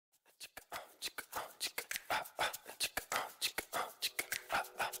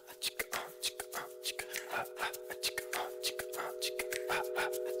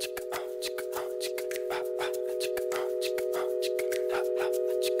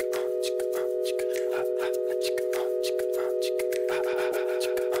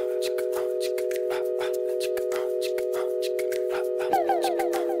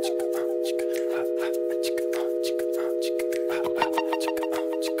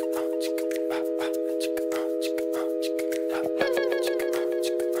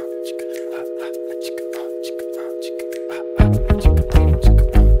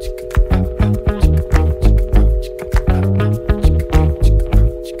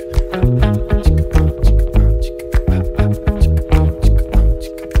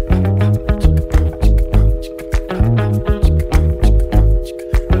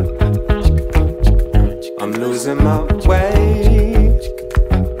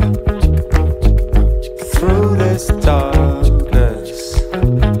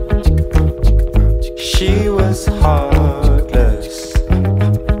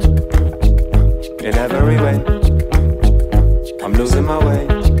losing my way.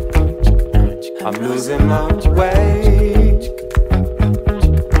 I'm losing my way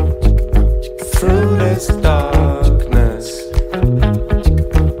through this darkness.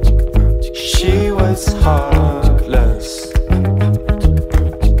 She was heartless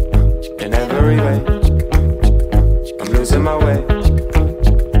in every way. I'm losing my way.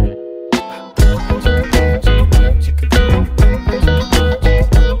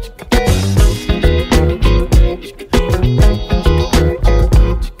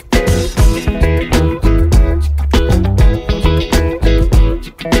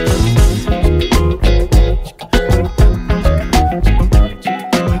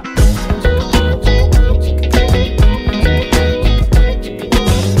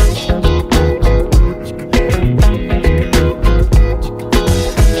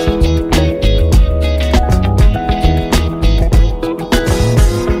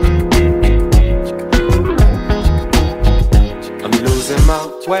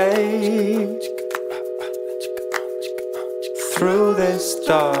 Way through this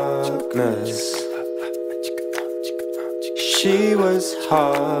darkness. She was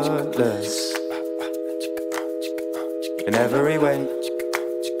heartless in every way.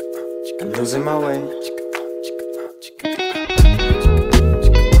 I'm losing my way.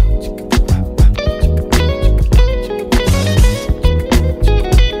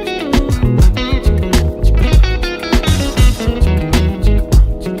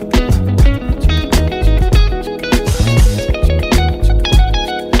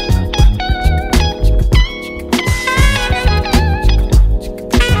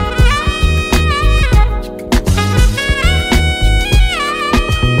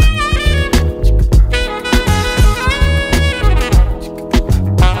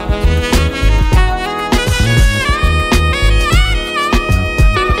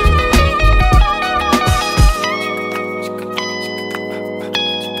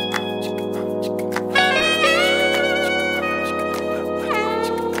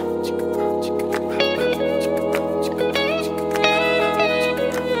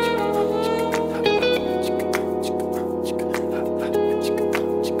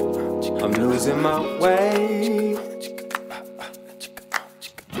 I'm losing my way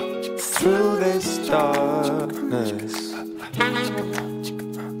through this darkness.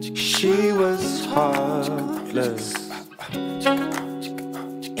 She was heartless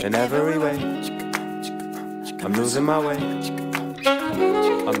in every way. I'm losing my way.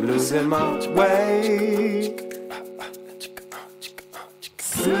 I'm losing my way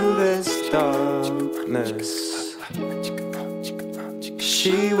through this darkness.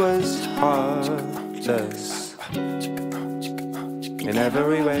 She was heartless in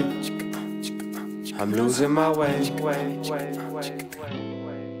every way. I'm losing my way.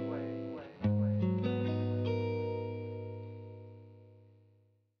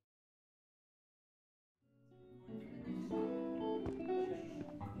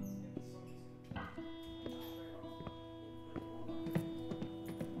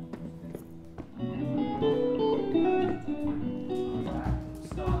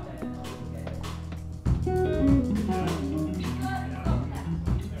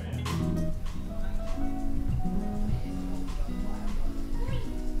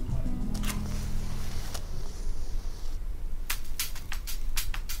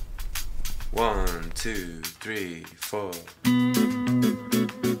 One, two, three, four.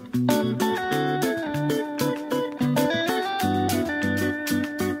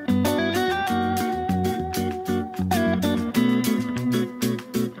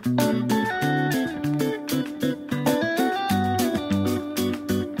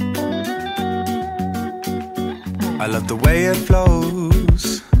 I love the way it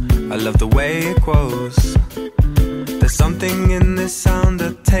flows, I love the way it grows. There's something in this sound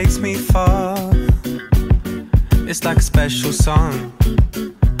that takes me far. It's like a special song,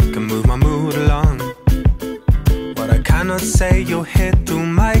 can move my mood along. What I cannot say you'll hear through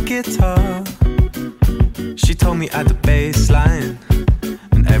my guitar. She told me at the bass line,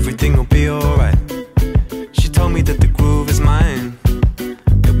 and everything will be alright. She told me that the groove is mine,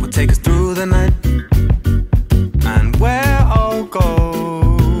 it will take us through the night. And where I'll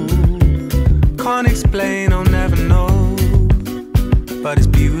go, can't explain, I'll never know, but it's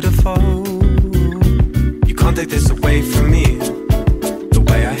beautiful. You can't take this away from me. The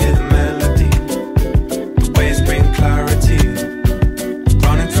way I hear the melody, the way it's bringing clarity,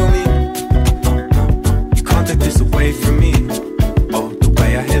 running through me. You can't take this away from me. Oh, the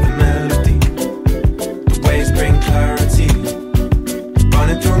way I hear the melody, the way it's bringing clarity,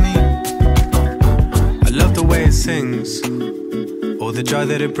 running through me. I love the way it sings, all the joy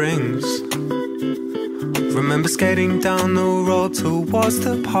that it brings. remember skating down the road towards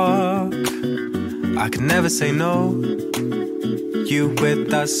the park. I could never say no. You with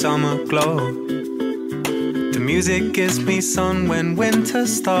that summer glow. The music gives me sun when winter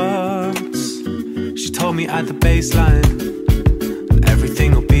starts. She told me at the baseline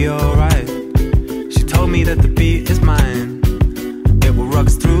everything will be alright. She told me that the beat is mine. It will rock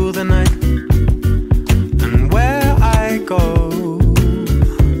us through the night. And where I go,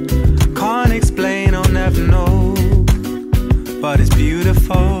 can't explain, I'll never know. But it's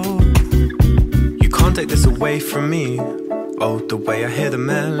beautiful. You can't take this away from me. Oh, the way I hear the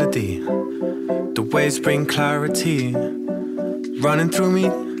melody, the waves bring clarity running through me.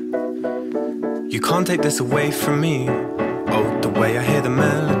 You can't take this away from me. Oh, the way I hear the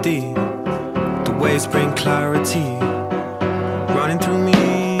melody, the waves bring clarity running through me.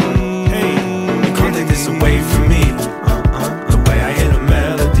 Hey, you can't take this away from me. The way I hear the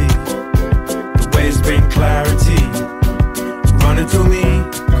melody, the waves bring clarity running through me.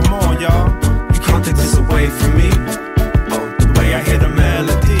 Come on, y'all. You can't take this away from me. Oh, the way I hear the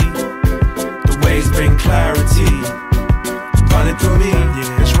melody, the waves bring clarity running through me.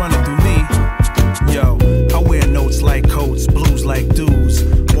 Yeah, it's running through me. Yo, I wear notes like coats, blues like dudes.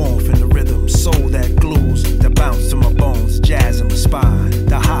 Warmth in the rhythm, soul that glues, that bounce to my bones, jazz in my spine.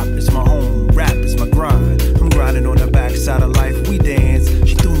 The hop is my home, rap is my grind. I'm grinding on the backside of life, we dance.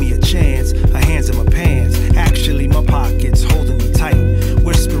 She threw me a chance, her hands in my pants. Actually, my pockets holding me tight.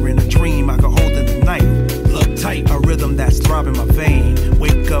 Whispering a dream I could hold in the night. Look tight, a rhythm that's throbbing my vein.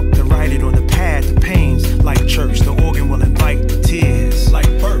 Wake up to write it on the pad, the pains. Like church, the organ will invite the tears. Like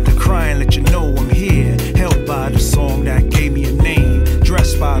birth, the crying let you know I'm here. Held by the song that gave me a name.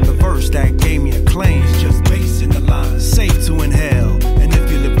 Dressed by the verse that gave me a claim. Just bass in the line, safe to inhale. And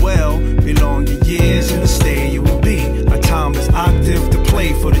if you live well, belong your years in the stay you will be. A timeless octave to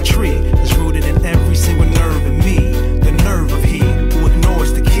play for the tree. It's rooted in every single nerve in me. The nerve of he who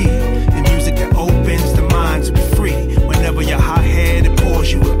ignores the key. The music that opens the mind to be free. Whenever your hot head it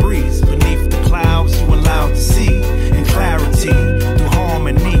pours you a breeze. Beneath the clouds you allowed to see. In clarity, through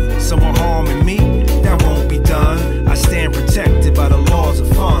harmony. Someone harming me, that won't be done. I stand protected by the laws of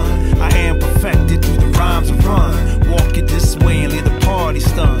fun. I am perfected through the rhymes I run. Walk it this way and leave the party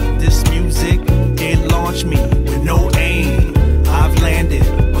stunned. This music, it launched me with no aim. I've landed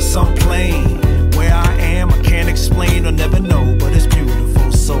on some plane. Where I am, I can't explain or never know, but it's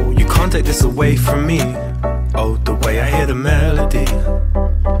beautiful, so you can't take this away from me. Oh, the way I hear the melody,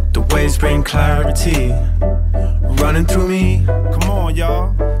 the waves bring clarity running through me. Come on,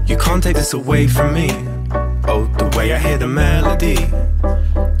 y'all. You can't take this away from me. Oh, the way I hear the melody,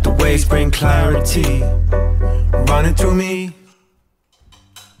 the waves bring clarity running through me.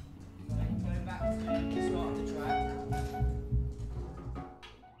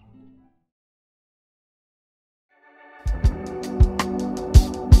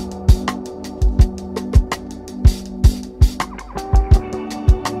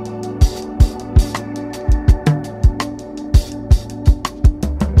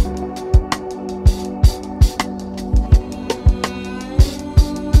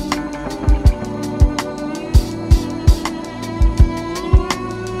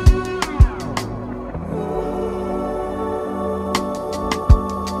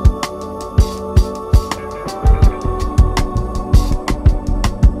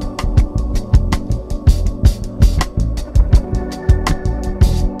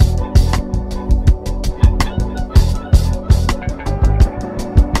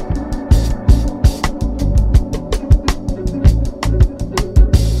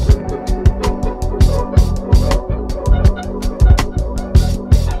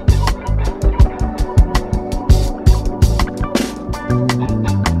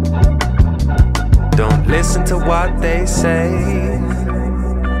 Listen to what they say.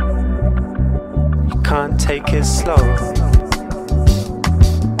 You can't take it slow.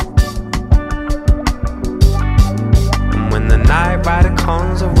 And when the night rider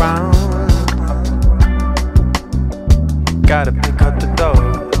comes around, gotta pick up the dough.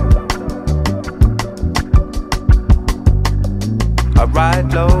 I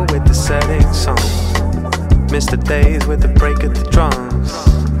ride low with the setting sun, miss the days with the break of the drums.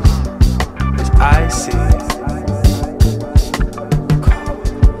 I see.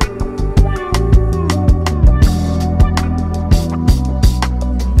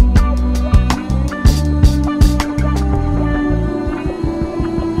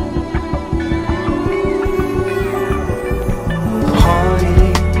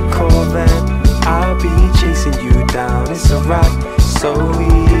 Harley, Corvette, I'll be chasing you down. It's a ride so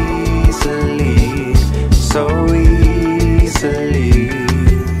easily, so easily.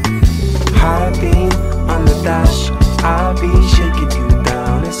 I've been on the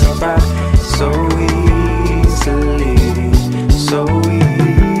wrap so easily, so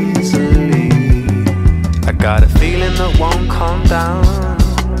easily. I got a feeling that won't calm down.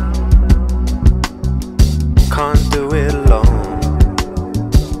 Can't do it alone.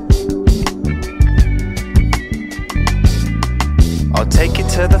 I'll take you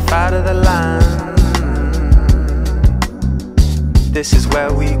to the fat of the land. This is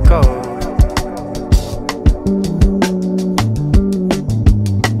where we go.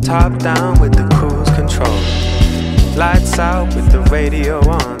 Top down with the cruise control. Lights out with the radio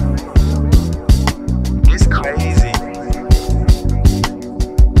on. It's crazy.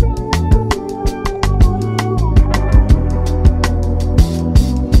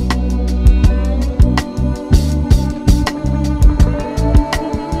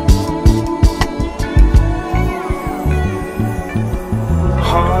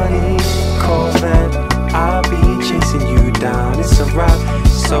 It's a wrap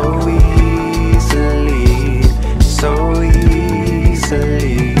so easily, so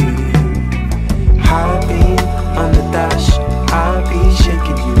easily. High beam on the dash, I'll be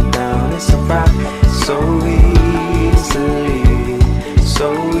shaking you down. It's a wrap so easily, so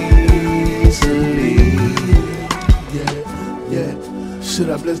easily. Yeah. Should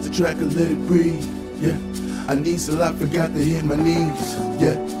I bless the track or let it breathe? Yeah. I need so I forgot to hit my knees.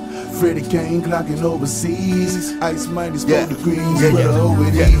 Yeah. Freddie Kane clocking overseas. Ice minus 4 degrees.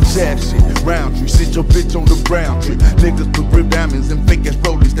 Sad shit, round tree. Sit your bitch on the brown tree. Niggas put real diamonds and fake ass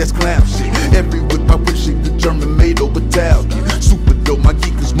rollies, that's clown shit. Every whip I wish it the German made over Italian. Super dope, my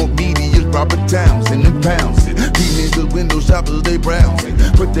geekers more meaty as Robert Townsend and pounds it. These niggas window shoppers, they browsing.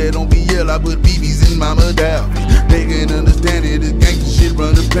 Put that on BL, I put BBs in Mama Dow. They can understand it, the gangsta shit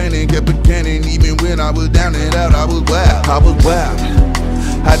run the planet. Kept a cannon, even when I was down and out, I was wild.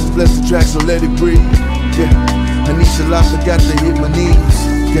 I just bless the track, so let it breathe. Yeah, Anisha Lop forgot to hit my knees.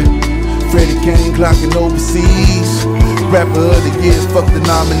 Yeah, Freddie Kane clocking overseas. Rapper of the year, fuck the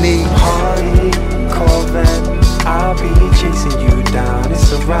nominee. Harley, Corvette, I'll be chasing you down.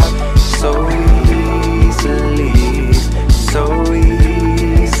 It's a wrap so easily, so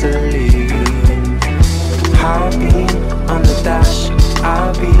easily. High beam on the dash,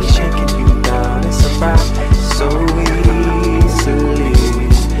 I'll be shaking you down. It's a wrap so easily,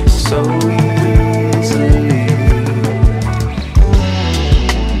 so easily.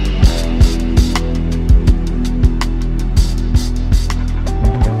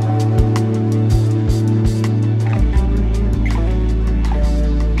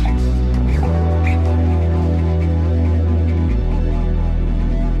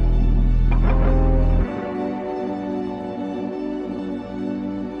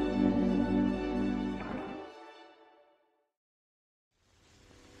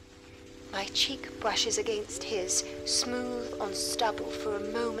 My cheek brushes against his, smooth on stubble for a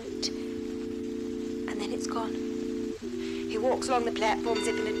moment, and then it's gone. He walks along the platform as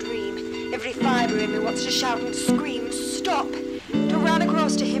if in a dream. Every fibre in me wants to shout and scream, stop, to run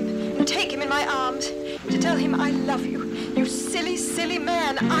across to him and take him in my arms, to tell him I love you. You silly, silly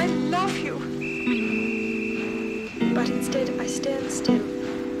man, I love you. But instead I stand still,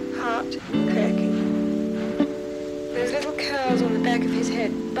 heart cracking. Those little curls on the back of his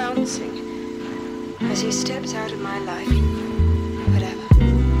head bouncing as he steps out of my life. Whatever.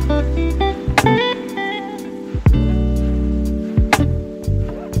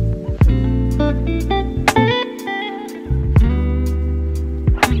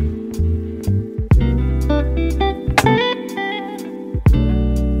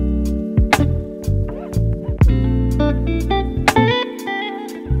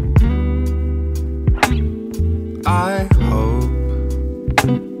 I hope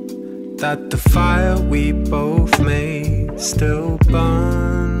that the fire we both made still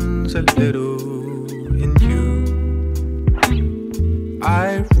burns a little in you.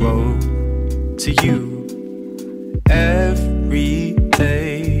 I wrote to you every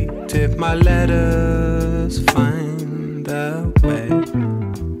day. Did my letters find their way?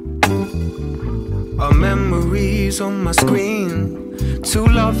 Our memories on my screen, two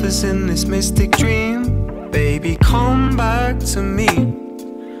lovers in this mystic dream. Baby, come back to me.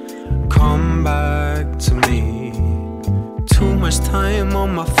 Come back to me. Too much time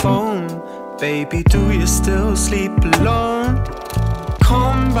on my phone. Baby, do you still sleep alone?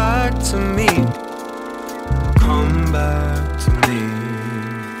 Come back to me. Come back to me.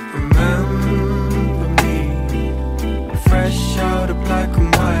 Remember me. Fresh out of black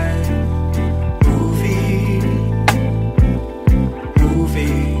and white. Movie.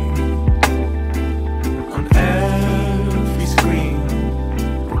 On every screen.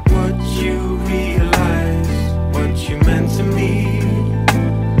 But would you realize what you meant to me?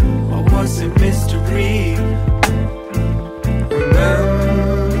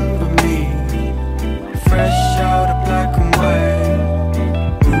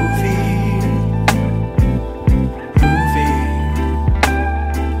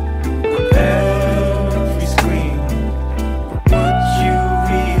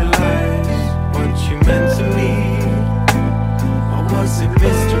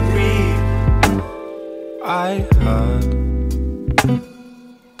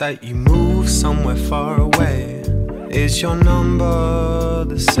 that you move somewhere far away. Is your number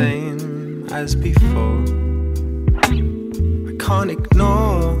the same as before? I can't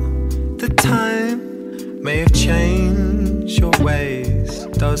ignore the time may have changed your ways.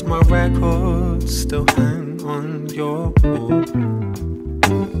 Does my record still hang on your wall?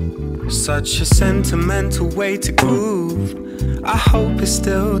 Such a sentimental way to groove. I hope it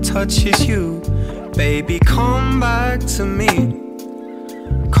still touches you. Baby, come back to me.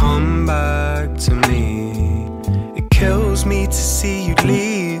 Come back to me. It kills me to see you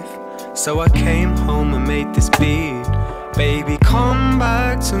leave, so I came home and made this beat. Baby, come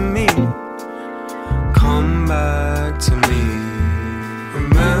back to me. Come back to me.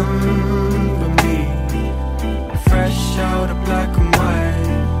 Remember me, fresh out of black and white.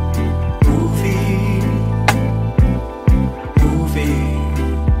 Movie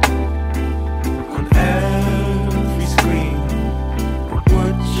on every screen. But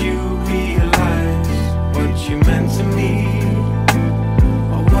would you realize what you meant to me?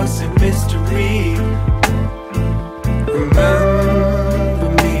 Or was it mystery? Remember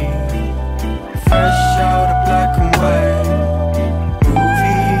me, fresh out of black and white.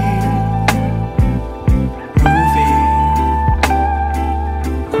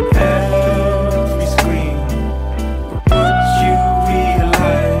 On every screen. But would you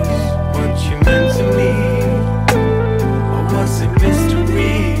realize what you meant to me? Or was it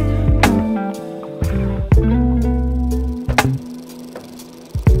mystery?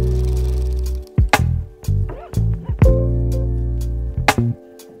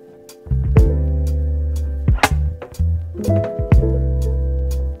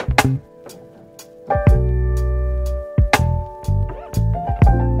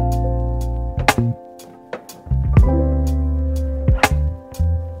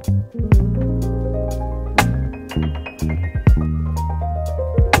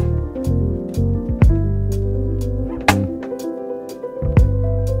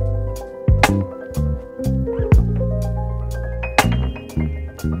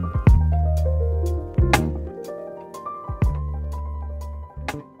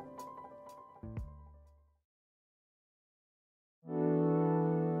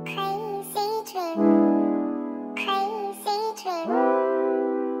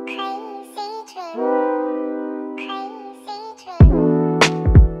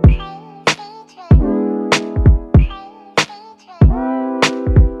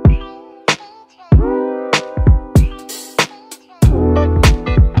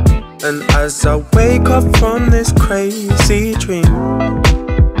 And as I wake up from this crazy dream,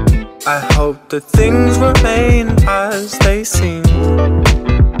 I hope that things remain as they seem.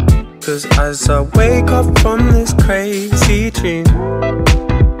 Cause as I wake up from this crazy dream,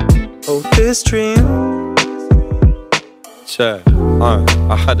 oh this dream. Check,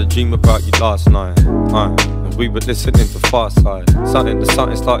 I had a dream about you last night, and we were listening to Far Side. Something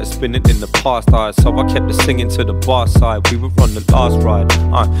started spinning in the past, so I kept singing to the bar side. We were on the last ride,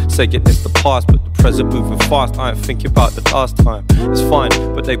 saying it's the past, but the present moving fast. I ain't thinking about the last time. It's fine,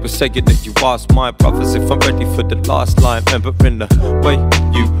 but they were saying that you asked my brothers if I'm ready for the last line. Remembering the way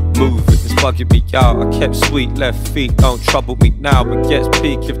you move, it's bugging me out. I kept sweet left feet, don't trouble me now. It gets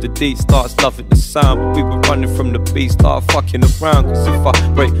peak if the D starts loving the sound. But we were running from the beat, start fucking around. Cause if I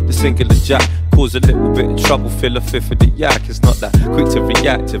break the singular jack, cause a little bit of trouble, fill a fifth of the yak. It's not that quick to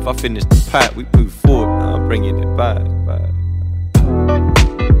react. If I finish the pack, we move forward. Now I'm bringing it back.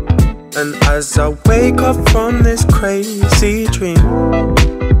 And as I wake up from this crazy dream,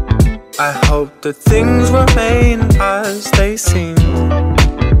 I hope that things remain as they seem.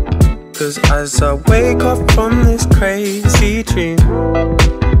 Cause as I wake up from this crazy dream,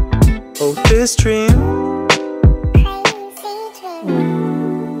 oh this dream.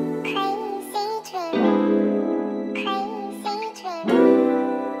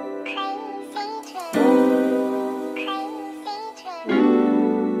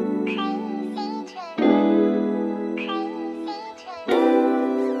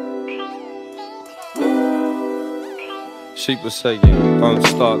 She was saying, don't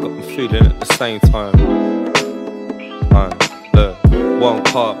start, got me feeling at the same time. Look, one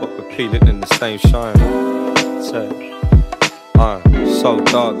part, but we're peeling in the same shine. Say, so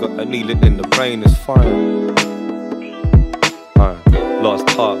dark, got a needle in the brain, it's fine. Lost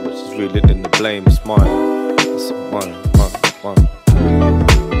heart, but she's reeling in the blame, it's mine. It's mine.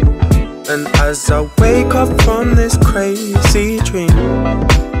 And as I wake up from this crazy dream,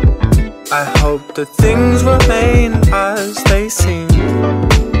 I hope that things remain as they seem.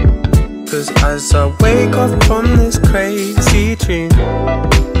 Cause as I wake up from this crazy dream,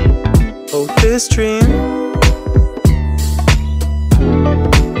 oh this dream.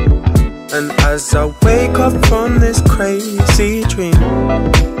 And as I wake up from this crazy dream,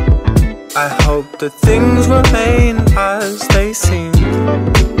 I hope that things remain as they seem.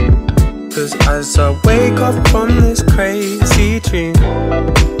 'Cause as I wake up from this crazy dream,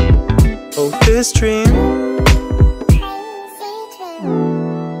 oh this dream,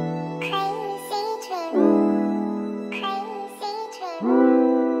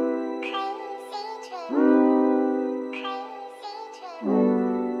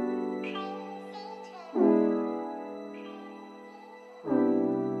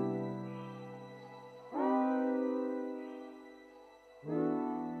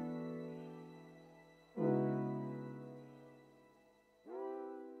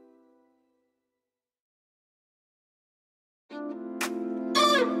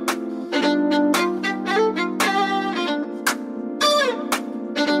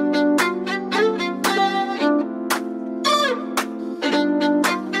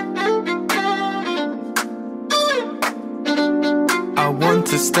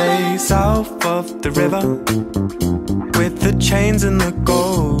 to stay south of the river with the chains and the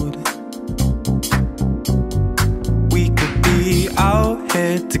gold. We could be out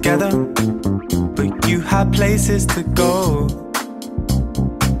here together, but you had places to go.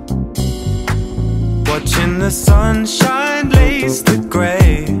 Watching the sunshine lace the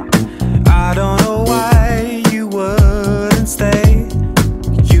grey, I don't know why you wouldn't stay.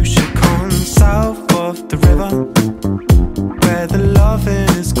 You should come south of the river where the loving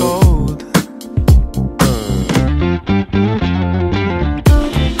is gold.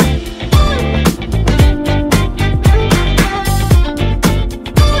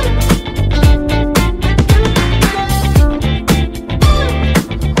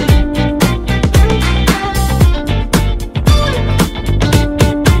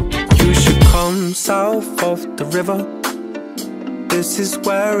 You should come south of the river. This is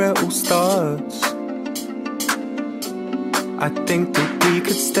where it all starts. I think that we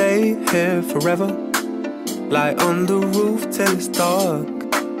could stay here forever, lie on the roof till it's dark.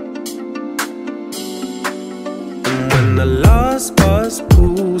 And when the last bus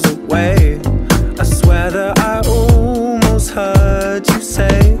pulls away, I swear that I almost heard you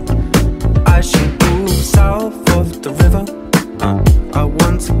say I should move south of the river. I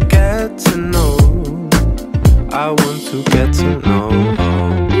want to get to know, I want to get to know.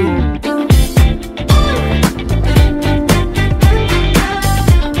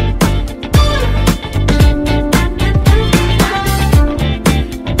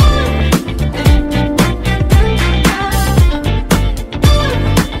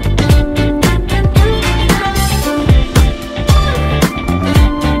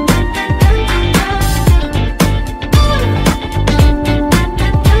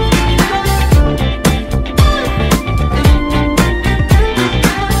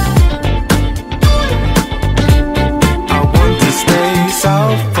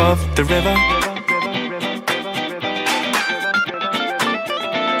 The river.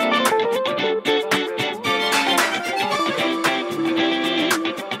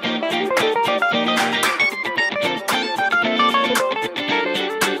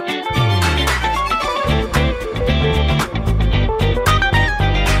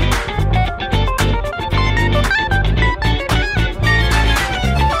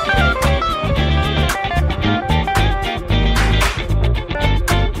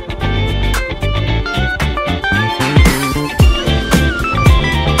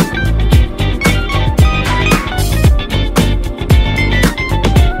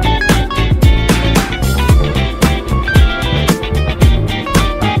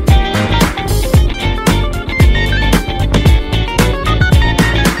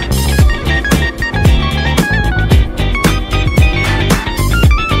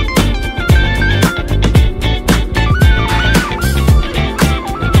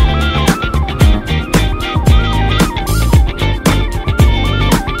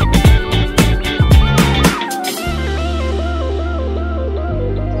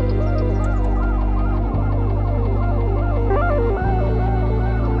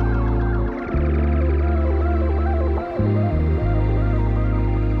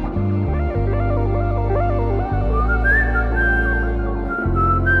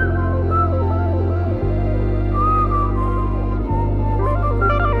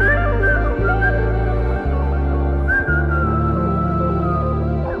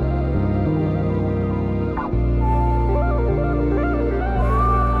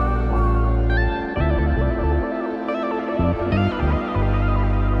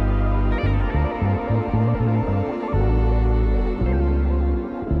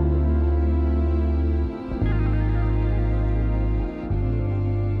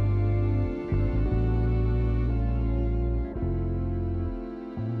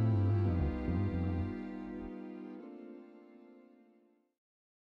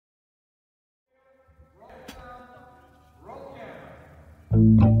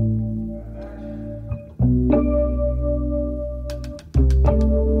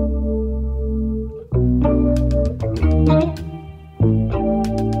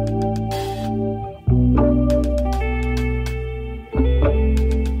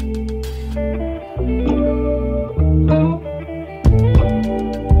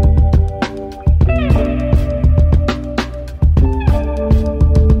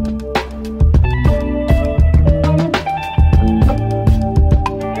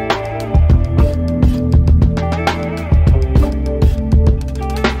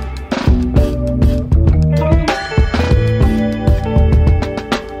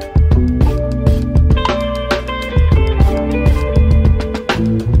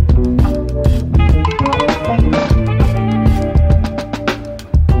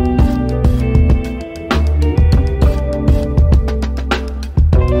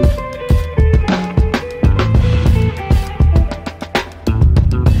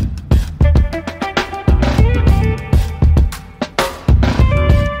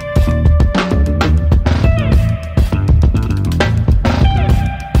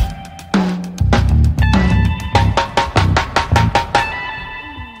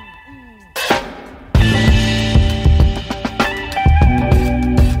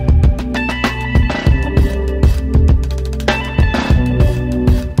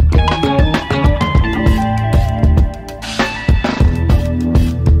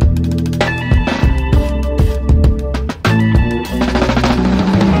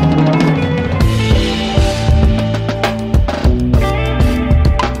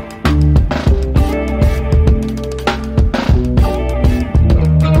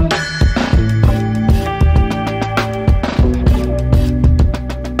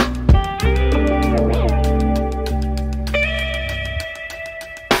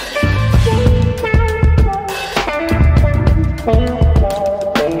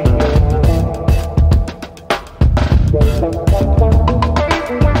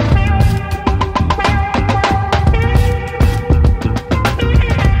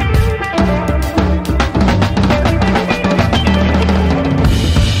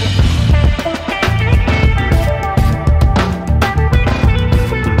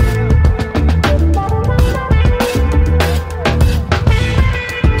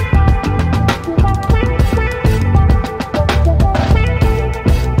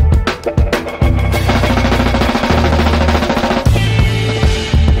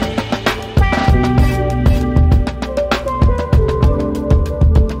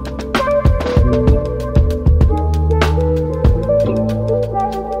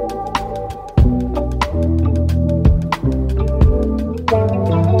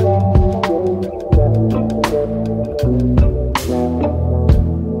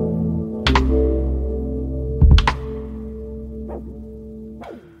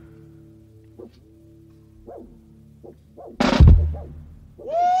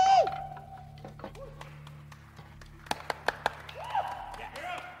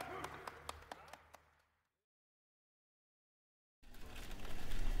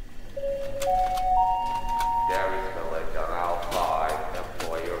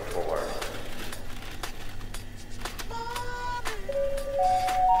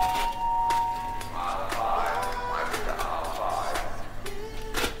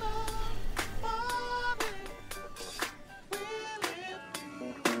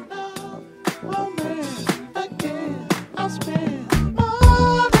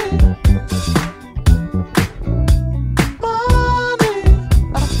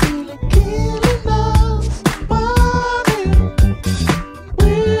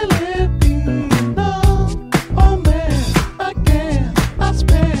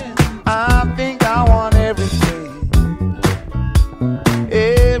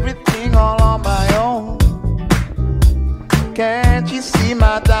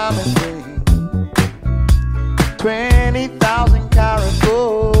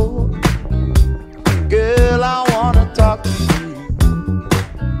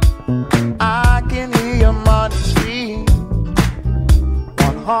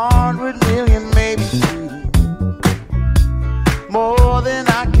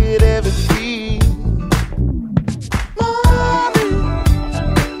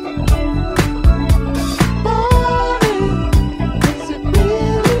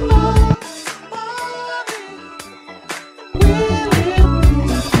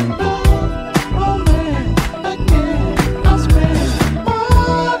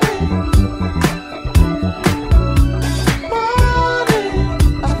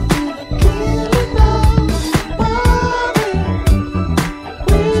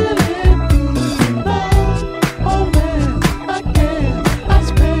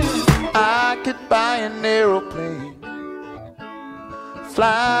 an aeroplane,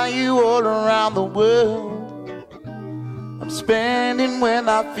 fly you all around the world. I'm spending when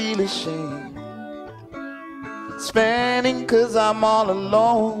I feel ashamed, spending 'cause I'm all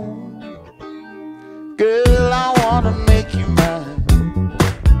alone. Girl, I wanna make you mine.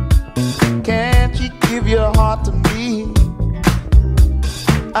 Can't you give your heart to me?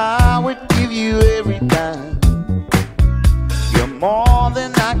 I would give you every dime. You're more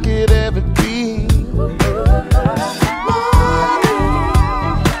than I could ever dream.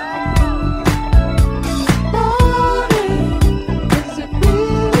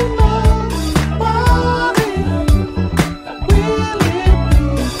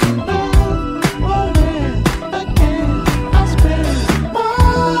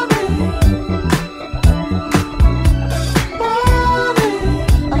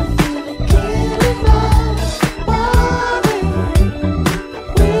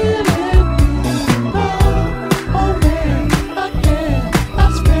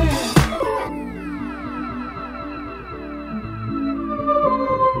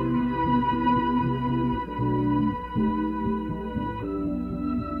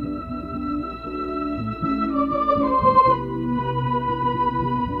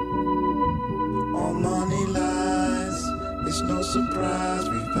 Surprise,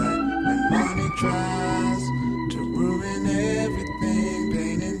 we fight when money tries to ruin everything,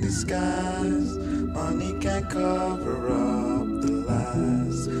 pain in disguise. Money can't cover up the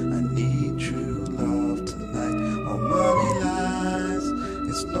lies. I need true love tonight. All money lies,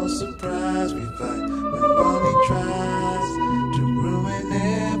 it's no surprise we fight when money tries to ruin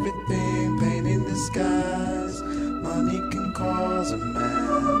everything, pain in disguise. Money can cause a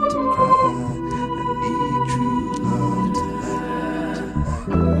man to cry. I need true love tonight.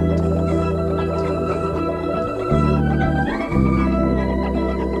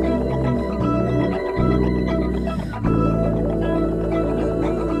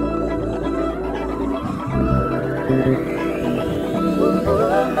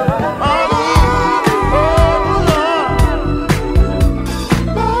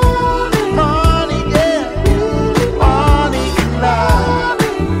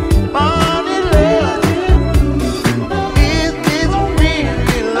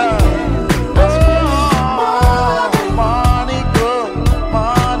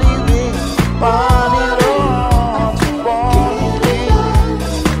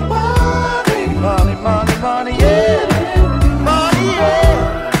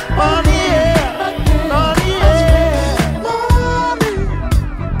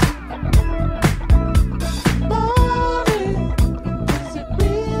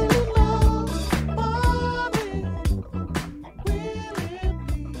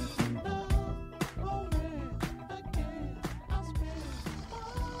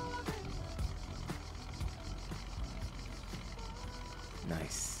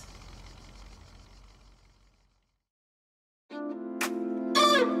 Nice.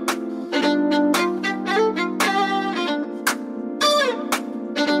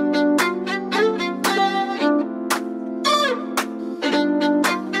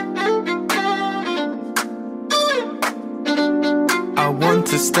 I want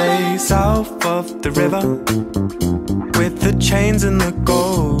to stay south of the river with the chains and the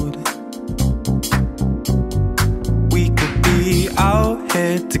gold. We could be out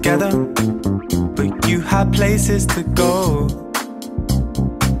here together, but you had places to go.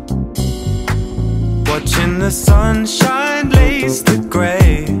 Watching the sunshine lace the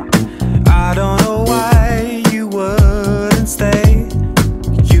grey. I don't know why you wouldn't stay.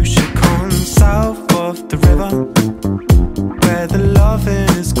 You should come south of the river where the loving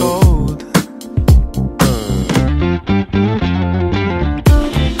is gold.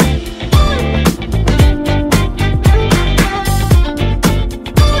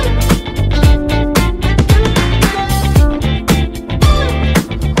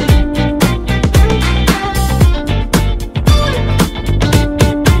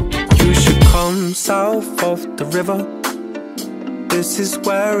 South of the river, this is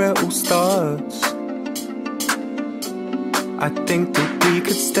where it all starts. I think that we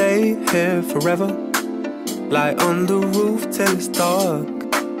could stay here forever, lie on the roof till it's dark.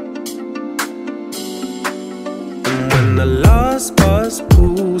 And when the last bus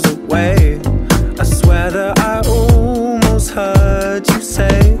pulls away, I swear that I almost heard you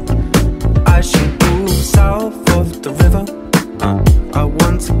say I should move south of the river. I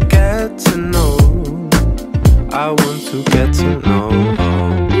want to get to know, I want to get to know.